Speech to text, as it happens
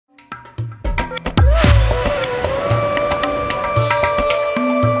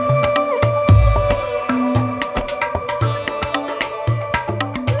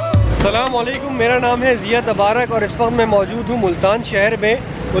अस्सलाम वालेकुम, मेरा नाम है ज़िया तबारक और इस वक्त मैं मौजूद हूँ मुल्तान शहर में।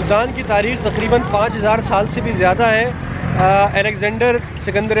 मुल्तान की तारीख़ तकरीबन 5000 साल से भी ज़्यादा है। अलेक्जेंडर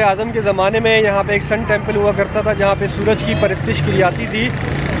सिकंदर आज़म के ज़माने में यहाँ पे एक सन टेम्पल हुआ करता था जहाँ पे सूरज की परस्तिश की जाती थी।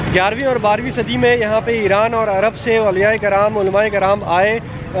 11वीं और 12वीं सदी में यहाँ पे ईरान और अरब से औलिया कराम उलमाए कराम आए।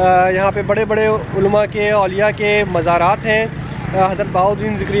 यहाँ पे बड़े बड़े उलमा के औलिया के मज़ारात हैं। हज़रत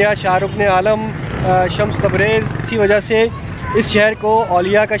बहाउद्दीन ज़िक्रिया, शाह रुक्न-ए-आलम, शम्स तब्रेज़, इसी वजह से इस शहर को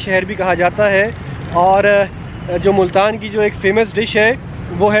औलिया का शहर भी कहा जाता है। और जो मुल्तान की जो एक फ़ेमस डिश है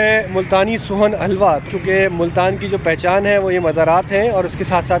वो है मुल्तानी सोहन हलवा, क्योंकि मुल्तान की जो पहचान है वो ये मज़ारात हैं। और उसके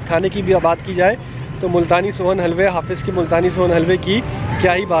साथ साथ खाने की भी बात की जाए तो मुल्तानी सोहन हलवे, हाफिज़ के मुल्तानी सोहन हलवे की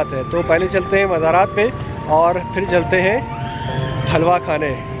क्या ही बात है। तो पहले चलते हैं मज़ारात पे और फिर चलते हैं हलवा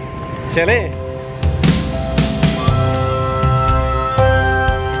खाने। चलें।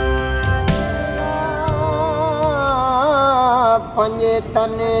 पंजे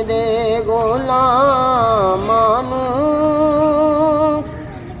तन दे गुलामानू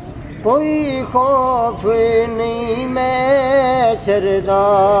कोई खौफ नहीं मैं शरदा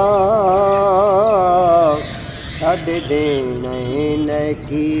छड़ देना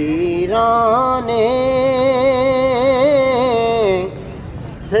नकीराने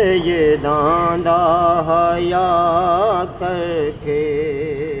सैयदां दा हया करके।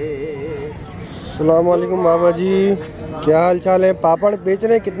 अस्सलाम वालेकुम बाबा जी, क्या हाल चाल है? पापड़ बेच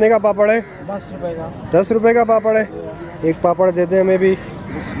रहे हैं, कितने का पापड़ है? 10 रुपए का। 10 रुपए का पापड़ है। एक पापड़ दे दें हमें भी।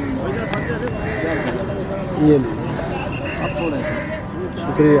 ये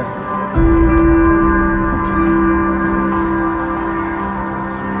शुक्रिया।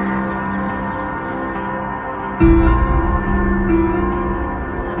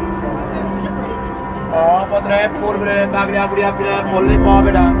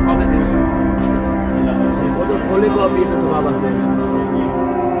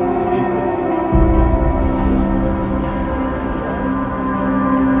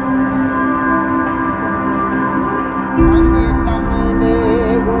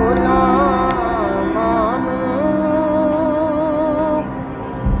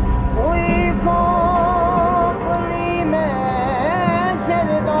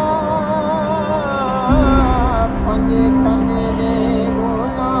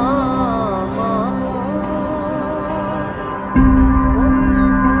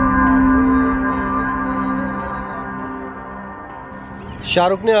 शाह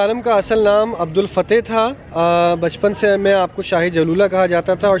रुक्न-ए-आलम का असल नाम अब्दुलफतेह था। बचपन से मैं आपको शाही जलूला कहा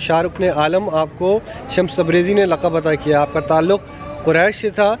जाता था और शाह रुक्न-ए-आलम आपको शम्स तब्रेज़ी ने लक़ब अता किया। आपका ताल्लुक़ कुरैश से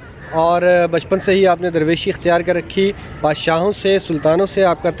था और बचपन से ही आपने दरवेशी इख्तियार कर रखी। बादशाहों से, सुल्तानों से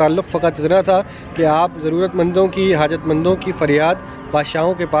आपका ताल्लुक़ फ़कत इतना था कि आप ज़रूरतमंदों की, हाजतमंदों की फ़रियाद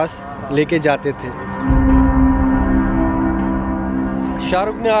बादशाहों के पास लेके जाते थे। शाह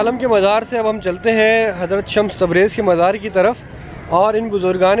रुक्न-ए-आलम के मज़ार से अब हम चलते हैं हज़रत शम्स तब्रेज़ के मज़ार की तरफ। और इन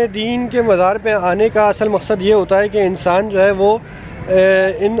बुज़ुर्गान दीन के मज़ार पे आने का असल मकसद ये होता है कि इंसान जो है वो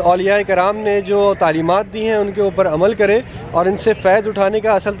इन औलिया कराम ने जो तालीमात दी हैं उनके ऊपर अमल करे। और इनसे फ़ैज़ उठाने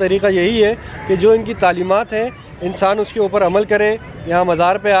का असल तरीक़ा यही है कि जो इनकी तालीमात हैं इंसान उसके ऊपर अमल करे, यहाँ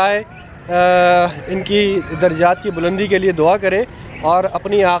मज़ार पे आए, इनकी दर्जात की बुलंदी के लिए दुआ करे और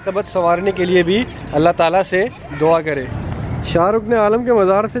अपनी आक़िबत संवारने के लिए भी अल्लाह ताला से दुआ करे। शाह रुक्न-ए-आलम के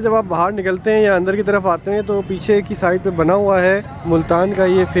मज़ार से जब आप बाहर निकलते हैं या अंदर की तरफ आते हैं तो पीछे की साइड पे बना हुआ है मुल्तान का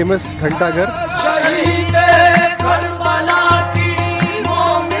ये फेमस घंटा घर।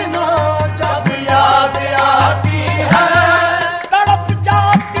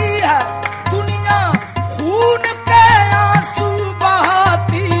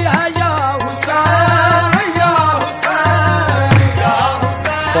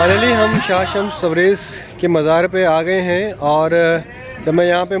 फाइनली हम शाह शम्स तब्रेज़ के मज़ार पे आ गए हैं। और जब मैं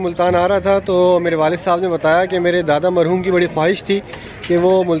यहाँ पे मुल्तान आ रहा था तो मेरे वालिद साहब ने बताया कि मेरे दादा मरहूम की बड़ी ख्वाहिश थी कि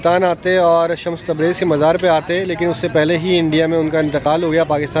वो मुल्तान आते और शम्स तब्रेज़ के मज़ार पे आते, लेकिन उससे पहले ही इंडिया में उनका इंतकाल हो गया,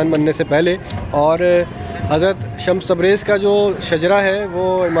 पाकिस्तान बनने से पहले। और हज़रत शम्स तब्रेज़ का जो शजरा है वो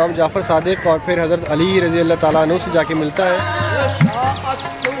इमाम जाफ़र सादिक़ और फिर हज़रत अली रज़ी अल्लाह ताला अन्हु से जाके मिलता है।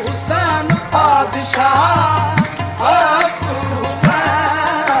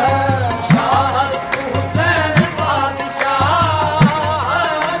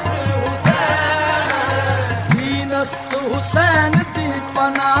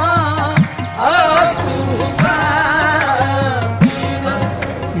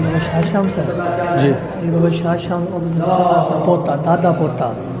 जी, शाह शम्स पोता, दादा पोता।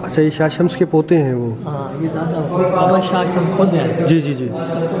 अच्छा, ये शाह शम्स के पोते हैं वो? हाँ, ये दादा बाबा शाह शम्स खुद है। जी जी जी।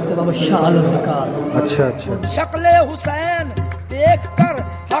 बाबा शाह आलम सरकार। अच्छा अच्छा। शक्ले हुसैन देख कर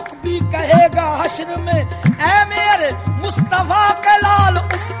हक भी कहेगा हश्र में, ऐ मेरे मुस्तफा के लाल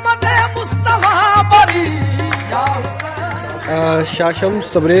उम्मत मुस्तफा बरी। शाह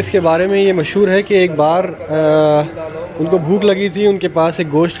शम्स तबरेज़ के बारे में ये मशहूर है कि एक बार उनको भूख लगी थी, उनके पास एक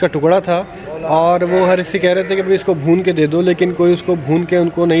गोश्त का टुकड़ा था और वो हर किसी कह रहे थे कि भाई इसको भून के दे दो, लेकिन कोई उसको भून के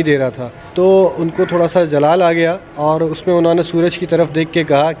उनको नहीं दे रहा था। तो उनको थोड़ा सा जलाल आ गया और उसमें उन्होंने सूरज की तरफ देख के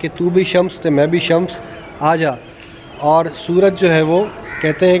कहा कि तू भी शम्स तो मैं भी शम्स, आ जा। और सूरज जो है वो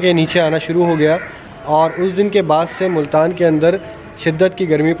कहते हैं कि नीचे आना शुरू हो गया और उस दिन के बाद से मुल्तान के अंदर शिद्दत की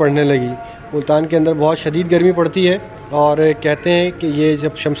गर्मी पड़ने लगी। मुल्तान के अंदर बहुत शदीद गर्मी पड़ती है और कहते हैं कि ये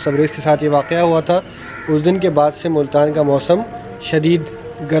जब शम्स तबरेज़ के साथ ये वाक़या हुआ था, उस दिन के बाद से मुल्तान का मौसम शदीद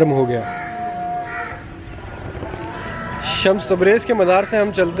गर्म हो गया। शम्स तबरेज़ के मज़ार से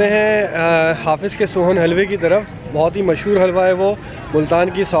हम चलते हैं हाफिज़ के सोहन हलवे की तरफ। बहुत ही मशहूर हलवा है वो, मुल्तान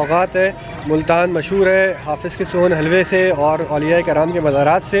की सौगात है। मुल्तान मशहूर है हाफिज़ के सोहन हलवे से और औलिया कराम के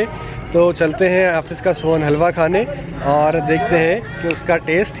मज़ारात से। तो चलते हैं हाफिज़ का सोहन हलवा खाने और देखते हैं कि उसका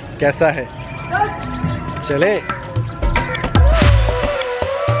टेस्ट कैसा है। चलें।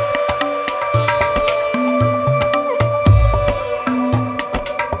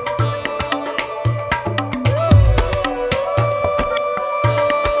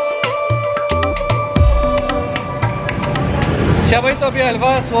 अच्छा भाई, तो अभी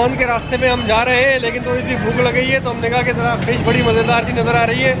हलवा सोहन के रास्ते में हम जा रहे हैं, लेकिन थोड़ी सी भूख लग गई है तो हमने कहा कि ज़रा फ़िश बड़ी मज़ेदार सी नज़र आ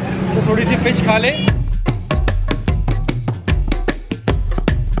रही है तो थोड़ी सी फ़िश खा लें।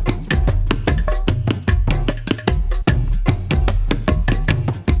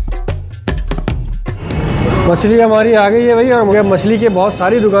 मछली हमारी आ गई है भाई, और मछली की बहुत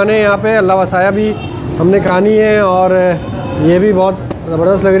सारी दुकानें यहाँ पे अल्लाह वसाया भी हमने खानी है और ये भी बहुत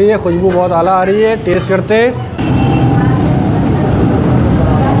ज़बरदस्त लग रही है, खुशबू बहुत आला आ रही है। टेस्ट करते हैं।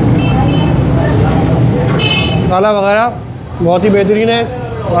 मसाला वगैरह बहुत ही बेहतरीन है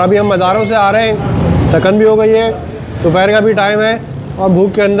और अभी हम मज़ारों से आ रहे हैं, थकन भी हो गई है, दोपहर का भी टाइम है और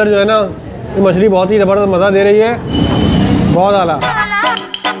भूख के अंदर जो है ना ये मछली बहुत ही ज़बरदस्त मज़ा दे रही है, बहुत आला।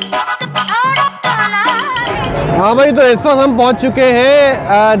 हाँ भाई, तो इस वक्त हम पहुंच चुके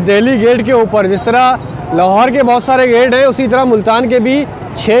हैं दिल्ली गेट के ऊपर। जिस तरह लाहौर के बहुत सारे गेट हैं, उसी तरह मुल्तान के भी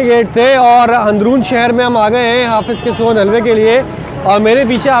 6 गेट थे और अंदरून शहर में हम आ गए हैं हाफिज़ के सोहन हलवे के लिए। और मेरे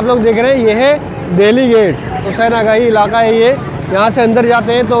पीछे आप लोग देख रहे हैं ये है दिल्ली गेट, हुसैन आगाही इलाका है ये। यहाँ से अंदर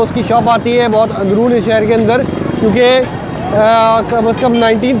जाते हैं तो उसकी शॉप आती है बहुत अंदरून शहर के अंदर, क्योंकि कम अज़ कम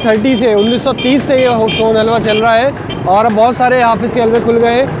 1930 से 1930 से ये सोहन हलवा चल रहा है और बहुत सारे हाफिज़ के हलवे खुल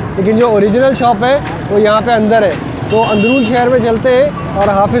गए हैं, लेकिन जो ओरिजिनल शॉप है वो यहाँ पे अंदर है। तो अंदरून शहर में चलते हैं और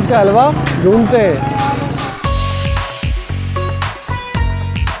हाफिज़ का हलवा ढूंढते हैं।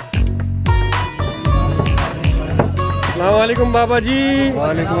 अस्सलाम वालेकुम बाबा जी।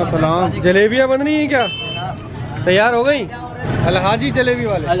 वालेकुम अस्सलाम। जलेबियाँ बन रही हैं क्या? तैयार हो गई? अलहाजी जलेबी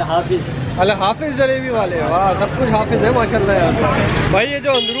वाले, हाफिज़ जलेबी वाले, वाह, सब कुछ हाफिज़ है माशाल्लाह यहाँ। भाई ये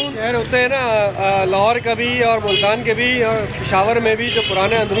जो अंदरून शहर होते हैं ना, लाहौर का भी और मुल्तान के भी और पेशावर में भी, जो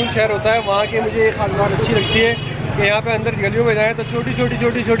पुराने अंदरून शहर होता है वहाँ की मुझे एक खास बात अच्छी लगती है कि यहाँ पे अंदर गलियों में जाएँ तो छोटी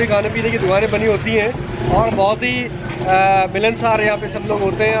छोटी खाने पीने की दुकानें बनी होती हैं और बहुत ही मिलनसार यहाँ पे सब लोग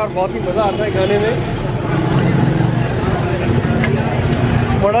होते हैं और बहुत ही मज़ा आता है खाने में।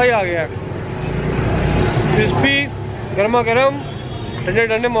 बड़ा ही आ गया, क्रिस्पी, गर्मा गर्म, ठंडे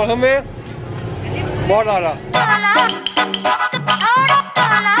ठंडे मौसम में बहुत आ रहा।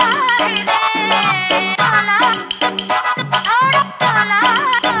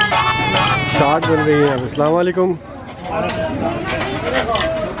 चाट बन रही है। अस्सलाम वालेकुम।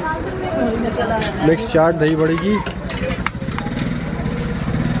 मिक्स चाट दही बड़ी की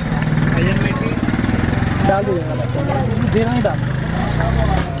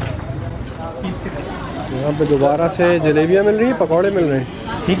यहाँ पे दोबारा से जलेबियाँ मिल रही हैं, पकौड़े मिल रहे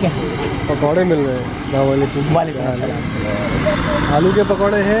हैं। ठीक है, पकौड़े मिल रहे हैं। वालेकुम। आलू के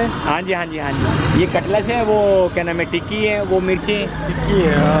पकौड़े हैं। हाँ जी हाँ जी हाँ जी। ये कटलेस है, वो क्या नाम है, टिक्की है, वो मिर्ची टिक्की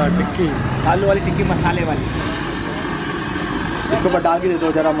है। हाँ टिक्की, आलू वाली टिक्की मसाले वाली। इसके ऊपर डाल के दे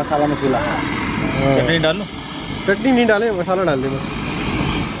दो जरा मसाला मसूला। चटनी डाल लो? चटनी नहीं डालें, मसाला डाल देना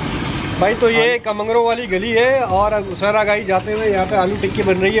भाई। तो ये कमंगरों वाली गली है और हुसैन आगाही जाते हुए यहाँ पे आलू टिक्की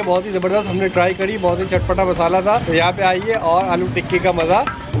बन रही है, बहुत ही ज़बरदस्त। हमने ट्राई करी, बहुत ही चटपटा मसाला था। तो यहाँ पे आइए और आलू टिक्की का मज़ा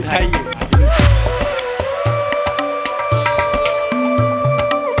उठाइए।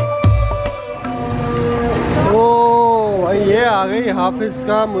 ओ भाई, ये आ गई हाफिज़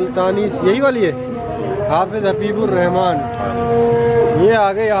का मुल्तानी, यही वाली है, हाफिज़ हबीबुर रहमान। ये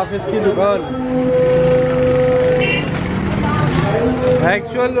आ गई हाफिज़ की दुकान।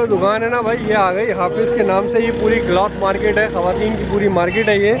 एक्चुअल जो दुकान है ना भाई, ये आ गई हाफिज़ के नाम से। ये पूरी क्लॉथ मार्केट है, ख़वातीन की पूरी मार्केट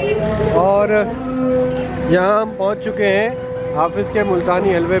है ये। और यहाँ हम पहुँच चुके हैं हाफिज़ के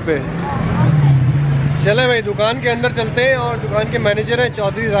मुल्तानी हलवे पे। चले भाई दुकान के अंदर चलते हैं और दुकान के मैनेजर हैं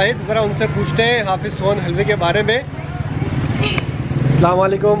चौधरी जाहिद, ज़रा उनसे पूछते हैं हाफिज़ सोहन हलवे के बारे में। अस्सलाम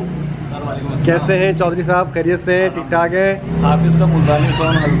वालेकुम, कैसे हैं चौधरी साहब? खैरियत से हैं? ठीक ठाक है? हाफिज़ का मुल्तानी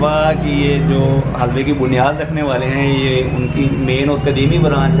सोहन हलवा की ये जो हलवे की बुनियाद रखने वाले हैं, ये उनकी मेन और कदीमी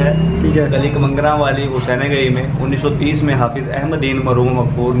ब्रांच है। ठीक है। गली कमंगरा वाली हुसैन गई में 1930 में हाफिज़ अहमद दिन मरहूम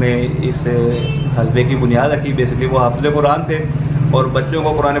मकफूर ने इस हलवे की बुनियाद रखी। बेसिकली वो हाफिज़ कुरान थे और बच्चों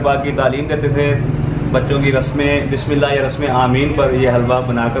को कुरान पाक की तालीम देते थे। बच्चों की रस्में बिस्मिल्लाह या रस्में आमीन पर यह हलवा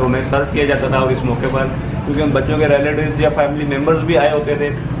बनाकर उन्हें सर्व किया जाता था। और इस मौके पर क्योंकि उन बच्चों के रिलेटिव या फैमिली मेम्बर्स भी आए होते थे,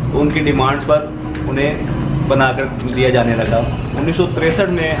 तो उनकी डिमांड्स पर उन्हें बनाकर दिया जाने लगा। 1963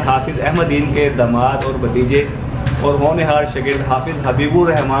 में हाफिज़ अहमद दीन के दामाद और भतीजे और होनहार शागिर्द हाफिज़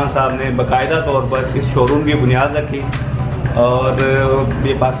हबीबुर रहमान साहब ने बाकायदा तौर पर इस शोरूम की बुनियाद रखी। और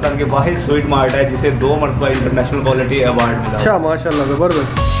ये पाकिस्तान के वाहिद स्वीट मार्ट है जिसे 2 मरतबा इंटरनेशनल क्वालिटी अवार्ड मिला। अच्छा, माशाल्लाह,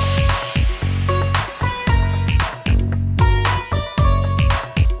 ज़बरदस्त।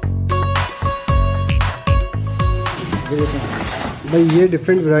 भाई ये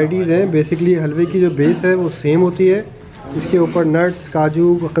डिफरेंट वैरायटीज़ हैं। बेसिकली हलवे की जो बेस है वो सेम होती है, इसके ऊपर नट्स, काजू,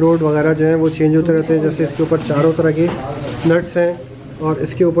 अखरोट वगैरह जो हैं वो चेंज होते रहते हैं। जैसे इसके ऊपर चारों तरह के नट्स हैं और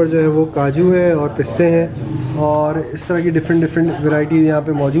इसके ऊपर जो है वो काजू है और पिस्ते हैं और इस तरह की डिफरेंट वैरायटीज़ यहाँ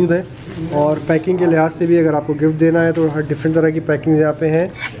पे मौजूद हैं। और पैकिंग के लिहाज से भी अगर आपको गिफ्ट देना है तो हर डिफरेंट तरह की पैकिंग यहाँ पे हैं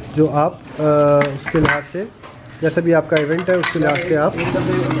जो आप उसके लिहाज से, जैसा भी आपका इवेंट है उसके लिहाज से आप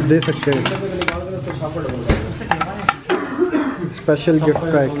दे सकते हैं। Special gift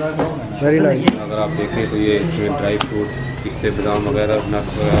pack, very nice. अगर आप देखें तो ये इसमें ड्राई फ्रूट, पिस्ते, बादाम वगैरह,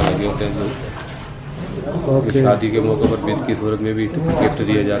 नट्स वगैरह लगे होते हैं। ओके। शादी के मौके पर बिद की सूरत में भी गिफ्ट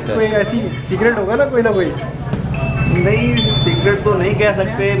दिया जाता कोई है। ऐसी सीक्रेट होगा ना कोई? नहीं, सीक्रेट तो नहीं कह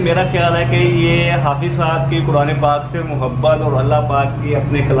सकते। मेरा ख्याल है कि ये हाफिज़ साहब की कुरान पाक से मोहब्बत और अल्लाह पाक की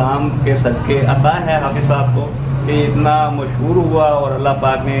अपने कलाम के सदक़े अता है हाफिज़ साहब को कि इतना मशहूर हुआ और अल्लाह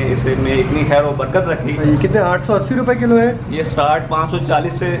पाक ने इसे में इतनी खैर और बरकत रखी। ये कितने 880 रुपये किलो है? ये स्टार्ट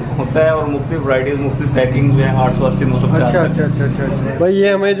 540 से होता है और मुख्तलिफ वैराइटीज़, मुख्तलिफ पैकिंग जो है 880, 950। अच्छा। भाई ये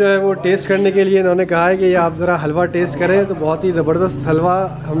हमें जो है वो टेस्ट करने के लिए इन्होंने कहा है कि ये आप ज़रा हलवा टेस्ट करें, तो बहुत ही ज़बरदस्त हलवा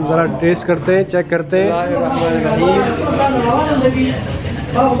हम ज़रा टेस्ट करते हैं, चेक करते हैं।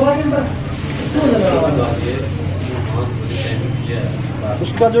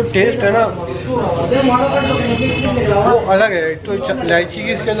 उसका जो टेस्ट है ना वो अलग है। तो इलायची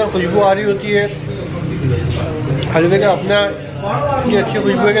की इसके अंदर खुशबू आ रही होती है, हलवे का अपना ये अच्छी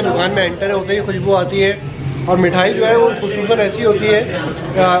खुशबू है कि दुकान में एंटर होते ही खुशबू आती है। और मिठाई जो है वो खुसूसन ऐसी होती है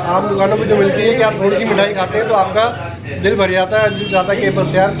आम दुकानों में जो मिलती है कि आप थोड़ी सी मिठाई खाते हैं तो आपका दिल भर जाता है, दिल चाहता है कि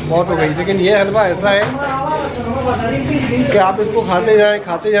बस यार बहुत हो गई। लेकिन ये हलवा ऐसा है कि आप इसको खाते जाएं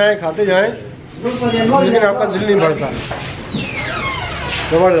लेकिन आपका दिल नहीं भरता।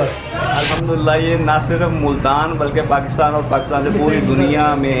 ज़बरदस्त। अल्हम्दुलिल्लाह ये ना सिर्फ मुल्तान बल्कि पाकिस्तान और पाकिस्तान से पूरी दुनिया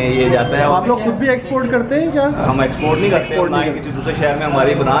में ये जाता है। आप लोग खुद भी एक्सपोर्ट करते हैं क्या? हम एक्सपोर्ट नहीं करते, ना ही किसी दूसरे शहर में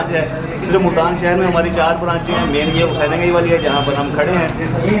हमारी ब्रांच है। सिर्फ मुल्तान शहर में हमारी 4 ब्रांचें हैं। मेन ये हुसैन वाली है जहाँ पर हम खड़े हैं,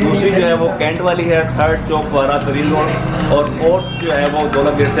 दूसरी जो है वो कैंट वाली है, 3rd चौक वारा तरीन रोड, और 4th जो है वो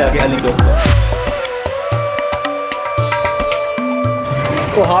दौलत गेट से आगे अली चौक पर।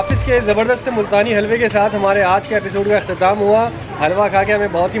 तो हाफिज़ के ज़बरदस्त से मुल्तानी हलवे के साथ हमारे आज के एपिसोड का अख्ताम हुआ। हलवा खा के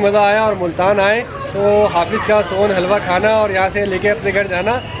हमें बहुत ही मज़ा आया और मुल्तान आए तो हाफिज़ का सोहन हलवा खाना और यहाँ से लेके अपने घर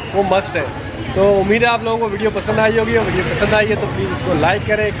जाना वो मस्ट है। तो उम्मीद है आप लोगों को वीडियो पसंद आई होगी, और वीडियो पसंद आई है तो प्लीज़ इसको लाइक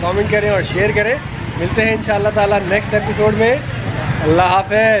करें, कमेंट करें और शेयर करें। मिलते हैं इंशाअल्लाह ताला नेक्स्ट एपिसोड में। अल्लाह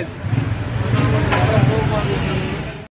हाफ़िज़।